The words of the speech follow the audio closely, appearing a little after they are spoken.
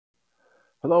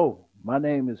Hello, my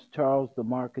name is Charles the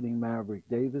Marketing Maverick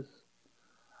Davis.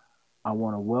 I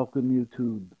want to welcome you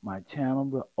to my channel,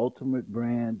 the Ultimate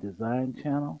Brand Design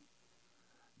Channel.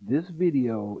 This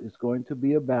video is going to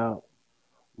be about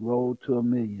Road to a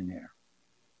Millionaire,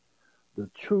 the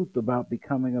truth about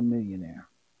becoming a millionaire.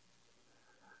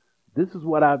 This is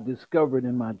what I've discovered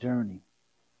in my journey.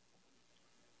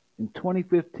 In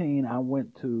 2015, I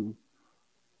went to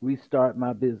restart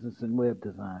my business in web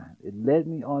design. It led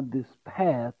me on this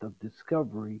path of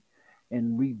discovery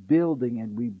and rebuilding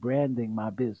and rebranding my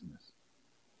business.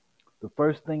 The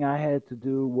first thing I had to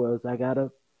do was I got a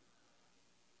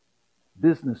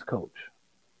business coach.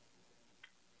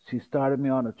 She started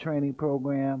me on a training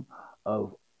program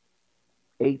of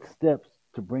 8 steps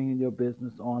to bringing your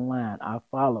business online. I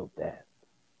followed that.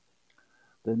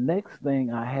 The next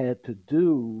thing I had to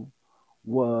do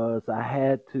was I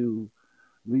had to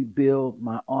rebuild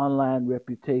my online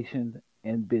reputation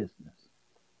and business.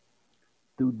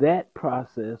 Through that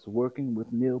process, working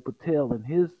with Neil Patel and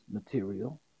his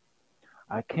material,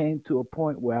 I came to a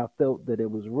point where I felt that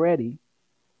it was ready,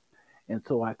 and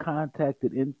so I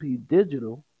contacted NP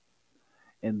Digital,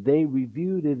 and they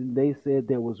reviewed it, and they said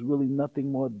there was really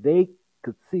nothing more they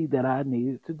could see that I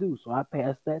needed to do, so I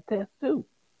passed that test too.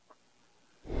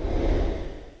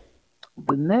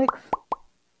 The next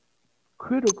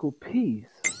critical piece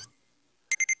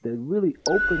that really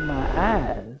opened my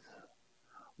eyes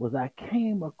was I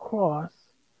came across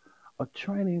a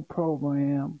training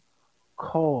program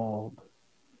called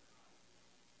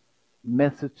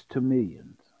Message to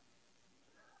Millions.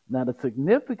 Now, the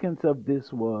significance of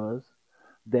this was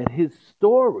that his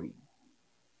story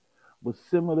was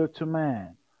similar to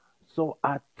mine. So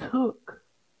I took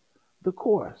the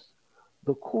course.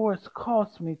 The course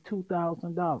cost me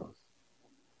 $2,000.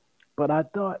 But I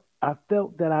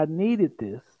felt that I needed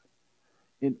this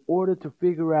in order to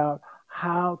figure out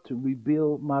how to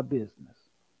rebuild my business.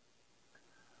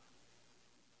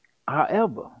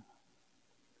 However,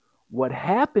 what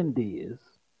happened is,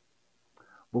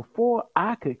 before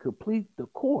I could complete the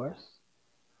course,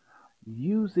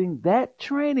 using that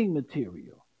training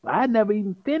material, I never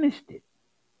even finished it,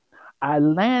 I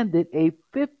landed a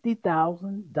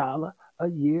 $50,000 a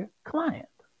year client.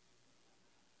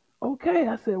 Okay,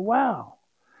 I said, wow,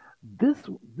 this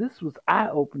was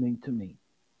eye-opening to me,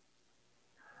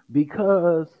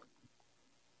 because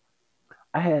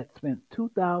I had spent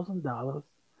 $2,000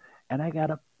 and I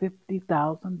got a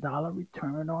 $50,000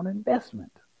 return on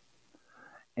investment.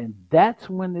 And that's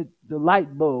when the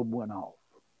light bulb went off.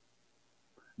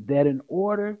 That in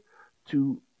order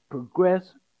to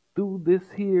progress through this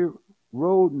here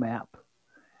roadmap,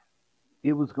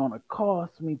 it was going to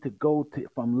cost me to go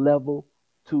from level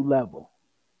to level.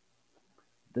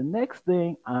 The next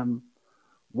thing, I'm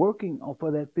working on for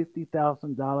that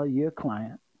 $50,000 a year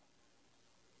client,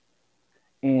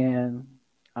 and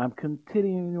I'm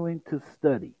continuing to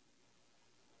study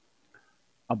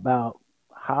about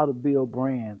how to build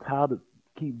brands, how to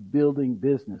keep building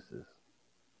businesses.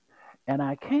 And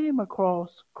I came across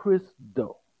Chris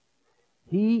Do.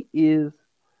 He is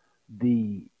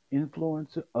the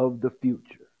influencer of the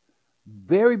future.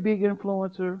 Very big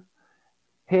influencer,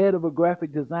 head of a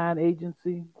graphic design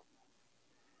agency.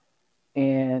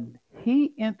 And he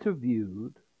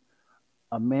interviewed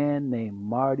a man named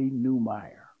Marty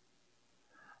Neumeyer.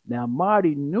 Now,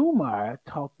 Marty Neumeyer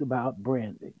talked about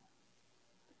branding.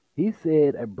 He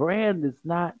said a brand is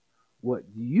not what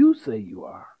you say you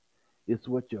are. It's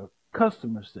what your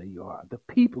customers say you are, the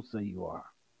people say you are.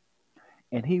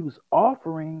 And he was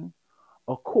offering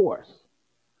a course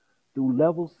through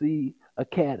Level C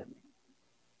Academy.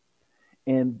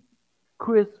 And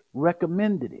Chris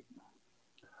recommended it.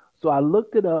 So I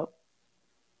looked it up,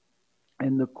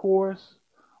 and the course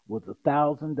was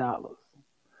 $1,000.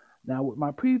 Now, with my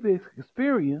previous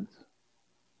experience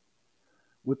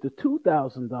with the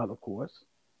 $2,000 course,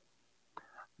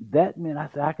 that meant I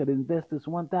said I could invest this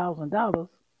 $1,000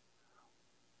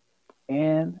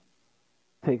 and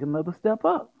take another step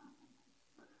up.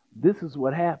 This is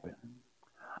what happened.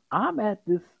 I'm at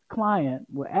this client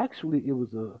where actually it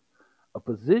was a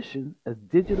position as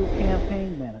digital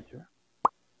campaign manager,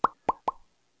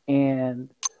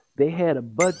 and they had a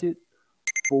budget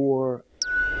for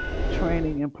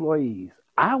training employees.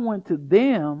 I went to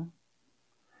them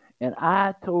and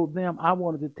I told them I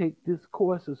wanted to take this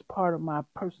course as part of my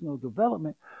personal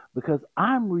development because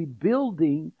I'm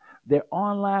rebuilding their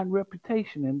online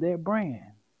reputation and their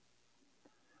brand.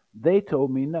 They told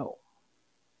me no.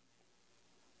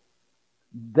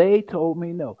 They told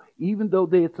me no, even though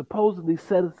they had supposedly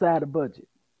set aside a budget.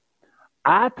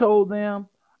 I told them,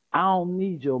 I don't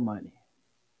need your money.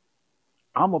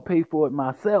 I'm going to pay for it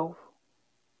myself,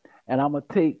 and I'm going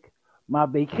to take my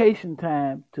vacation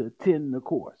time to attend the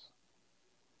course.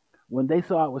 When they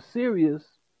saw I was serious,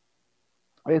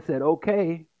 they said,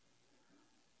 okay,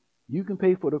 you can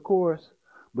pay for the course,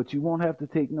 but you won't have to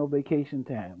take no vacation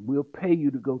time. We'll pay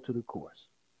you to go to the course.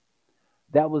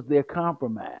 That was their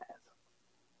compromise,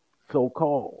 so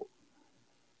called.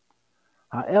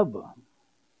 However,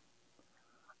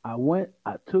 I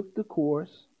took the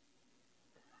course,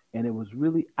 and it was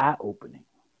really eye opening.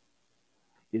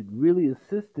 It really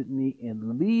assisted me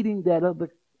in leading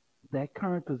that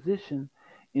current position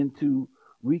into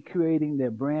recreating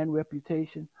their brand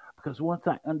reputation. Because once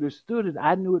I understood it,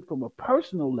 I knew it from a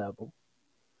personal level,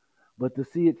 but to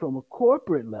see it from a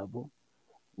corporate level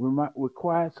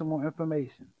required some more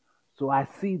information. So I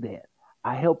see that.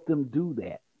 I helped them do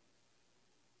that.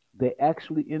 They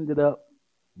actually ended up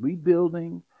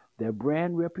rebuilding their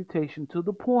brand reputation to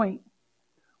the point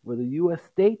where the U.S.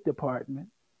 State Department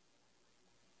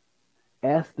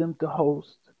asked them to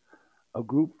host a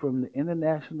group from the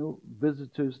International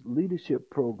Visitors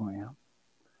Leadership Program.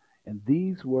 And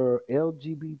these were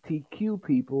LGBTQ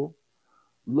people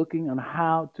looking on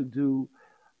how to do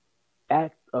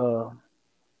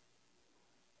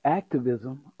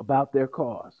activism about their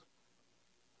cause.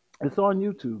 It's on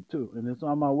YouTube too, and it's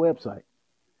on my website.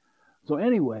 So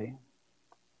anyway,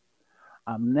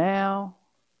 I'm now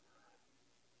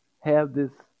have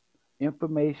this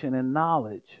information and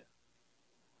knowledge,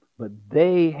 but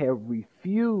they have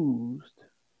refused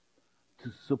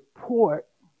to support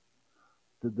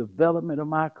the development of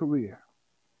my career.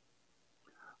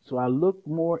 So I looked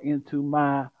more into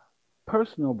my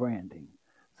personal branding.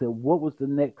 So what was the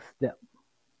next step?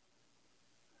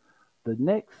 The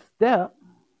next step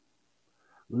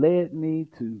led me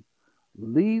to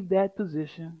leave that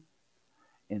position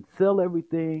and sell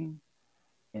everything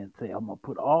and say, I'm going to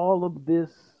put all of this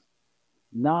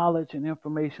knowledge and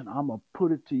information, I'm going to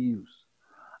put it to use.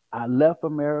 I left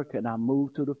America and I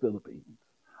moved to the Philippines.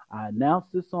 I announced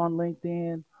this on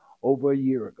LinkedIn over a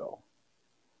year ago.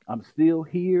 I'm still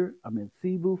here. I'm in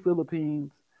Cebu,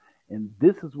 Philippines, and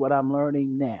this is what I'm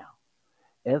learning now.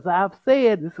 As I've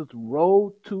said, this is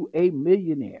Road to a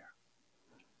Millionaire.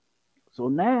 So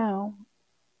now,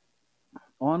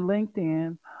 on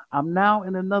LinkedIn, I'm now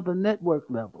in another network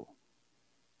level.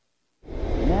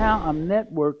 Now I'm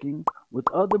networking with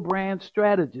other brand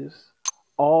strategists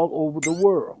all over the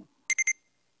world.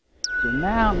 So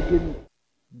now I'm getting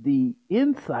the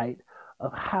insight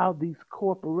of how these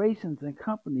corporations and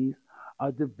companies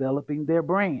are developing their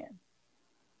brand.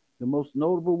 The most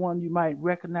notable one you might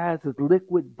recognize is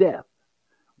Liquid Death.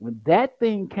 When that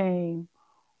thing came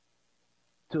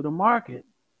to the market,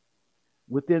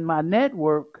 within my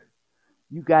network,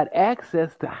 you got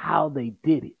access to how they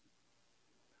did it.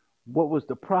 What was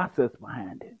the process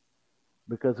behind it?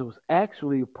 Because it was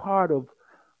actually a part of,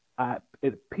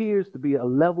 it appears to be a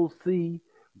level C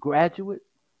graduate.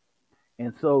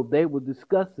 And so they were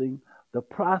discussing the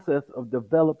process of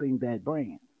developing that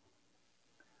brand.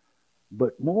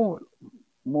 But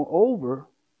moreover,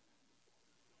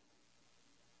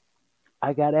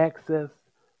 I got access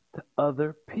to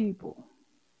other people.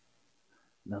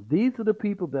 Now, these are the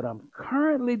people that I'm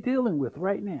currently dealing with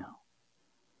right now.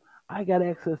 I got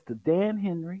access to Dan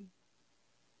Henry,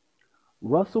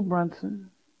 Russell Brunson,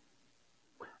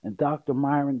 and Dr.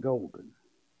 Myron Golden.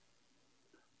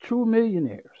 True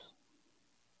millionaires.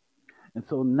 And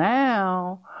so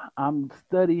now I'm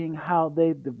studying how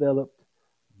they've developed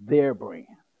their brand.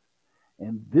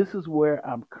 And this is where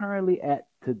I'm currently at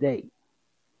today.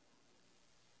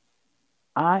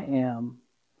 I am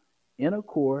in a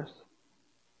course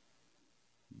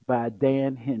by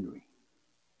Dan Henry.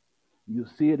 You'll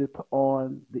see it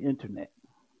on the internet.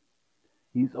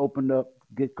 He's opened up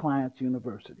Get Clients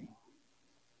University.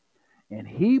 And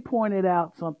he pointed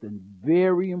out something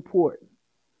very important.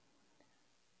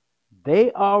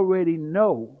 They already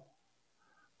know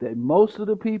that most of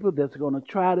the people that's going to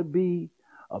try to be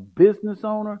a business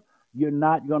owner, you're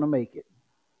not going to make it.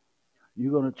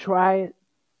 You're going to try it,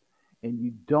 and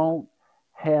you don't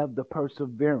have the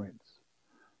perseverance.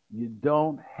 You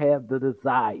don't have the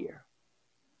desire.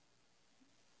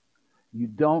 You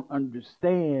don't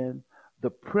understand the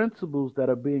principles that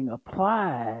are being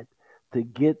applied to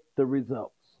get the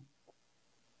results.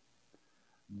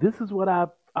 This is what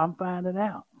I'm finding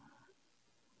out.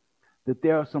 That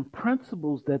there are some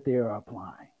principles that they are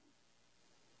applying.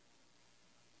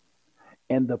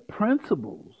 And the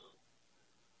principles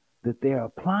that they're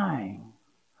applying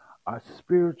are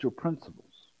spiritual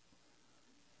principles.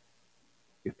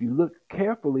 If you look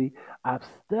carefully, I've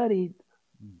studied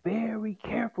very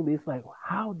carefully. It's like,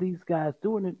 how are these guys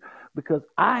doing it? Because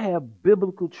I have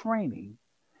biblical training.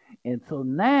 And so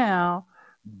now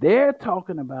they're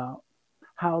talking about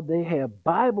how they have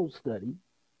Bible study.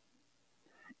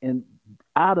 And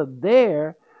out of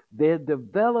there, they're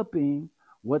developing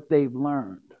what they've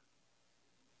learned.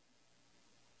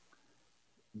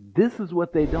 This is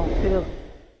what they don't tell you.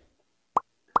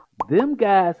 Them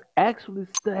guys actually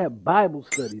still have Bible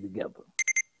study together.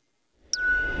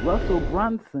 Russell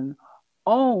Brunson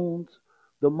owns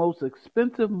the most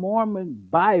expensive Mormon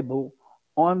Bible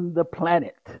on the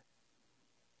planet.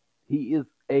 He is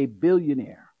a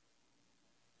billionaire.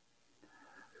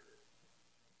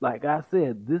 Like I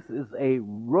said, this is a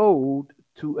road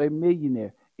to a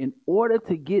millionaire. In order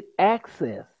to get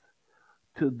access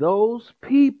to those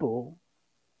people,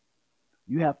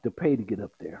 you have to pay to get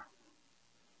up there.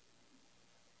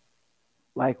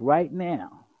 Like right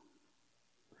now,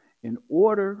 in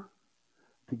order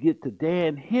to get to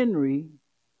Dan Henry,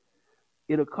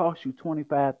 it'll cost you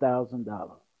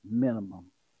 $25,000 minimum.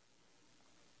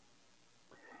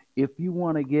 If you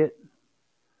want to get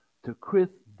to Chris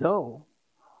Doe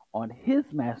on his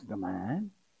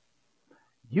mastermind,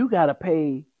 you got to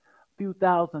pay a few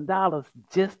 $1,000s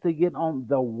just to get on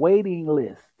the waiting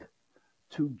list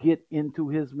to get into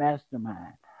his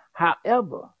mastermind.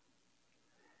 However,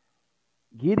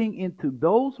 getting into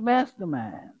those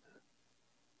masterminds,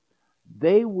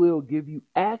 they will give you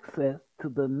access to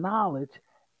the knowledge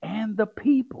and the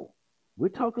people. We're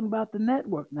talking about the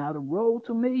network now, the road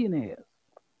to millionaires,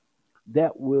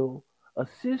 that will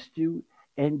assist you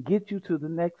and get you to the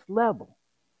next level.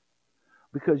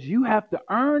 Because you have to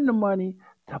earn the money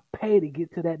to pay to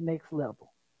get to that next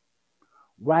level.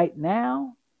 Right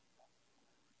now,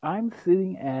 I'm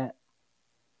sitting at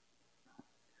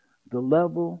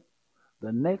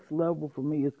the next level for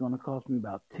me is going to cost me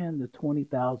about $10,000 to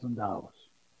 $20,000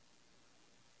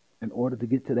 in order to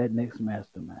get to that next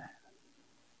mastermind.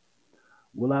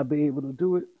 Will I be able to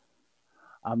do it?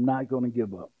 I'm not going to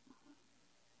give up.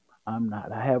 I'm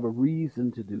not. I have a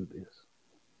reason to do this.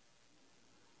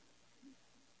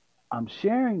 I'm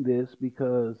sharing this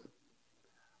because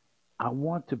I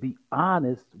want to be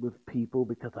honest with people,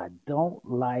 because I don't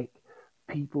like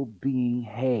people being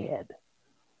had.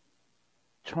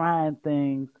 Trying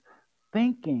things,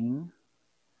 thinking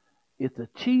it's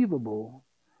achievable,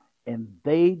 and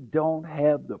they don't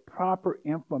have the proper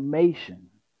information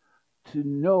to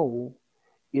know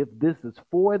if this is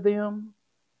for them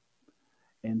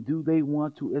and do they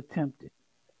want to attempt it.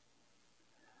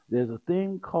 There's a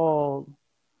thing called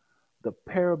the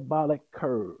parabolic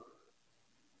curve.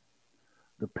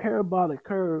 The parabolic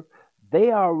curve,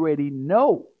 they already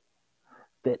know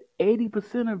that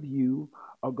 80% of you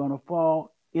are going to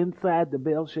fall inside the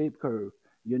bell-shaped curve.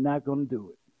 You're not going to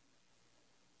do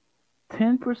it.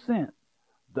 10%,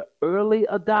 the early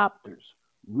adopters,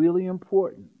 really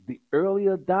important. The early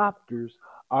adopters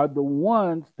are the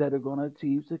ones that are going to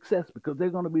achieve success because they're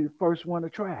going to be the first one to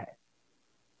try it.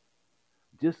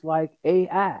 Just like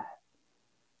AI,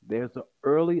 there's an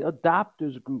early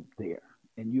adopters group there,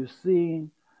 and you're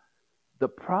seeing the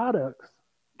products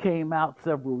came out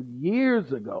several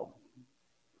years ago.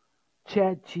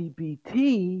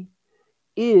 ChatGPT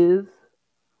is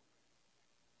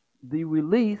the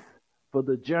release for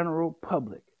the general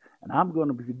public. And I'm going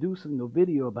to be producing a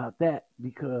video about that,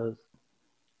 because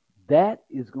that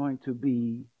is going to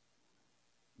be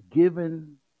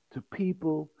given to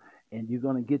people, and you're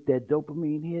going to get that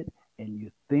dopamine hit, and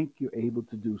you think you're able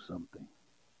to do something.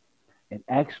 And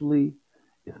actually,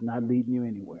 it's not leading you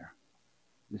anywhere.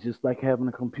 It's just like having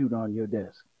a computer on your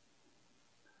desk.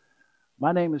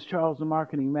 My name is Charles the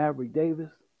Marketing Maverick Davis.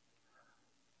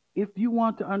 If you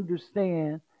want to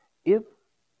understand if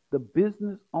the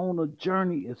business owner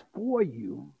journey is for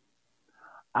you,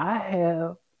 I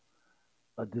have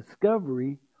a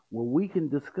discovery where we can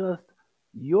discuss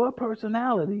your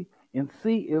personality and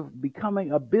see if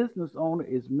becoming a business owner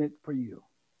is meant for you.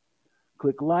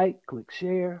 Click like, click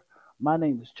share. My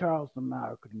name is Charles the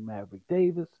Marketing Maverick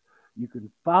Davis. You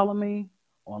can follow me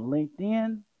on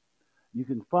LinkedIn. You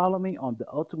can follow me on the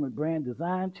Ultimate Brand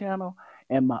Design channel.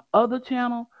 And my other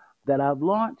channel that I've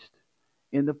launched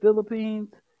in the Philippines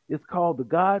is called The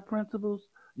God Principles.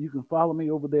 You can follow me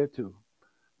over there too.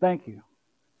 Thank you.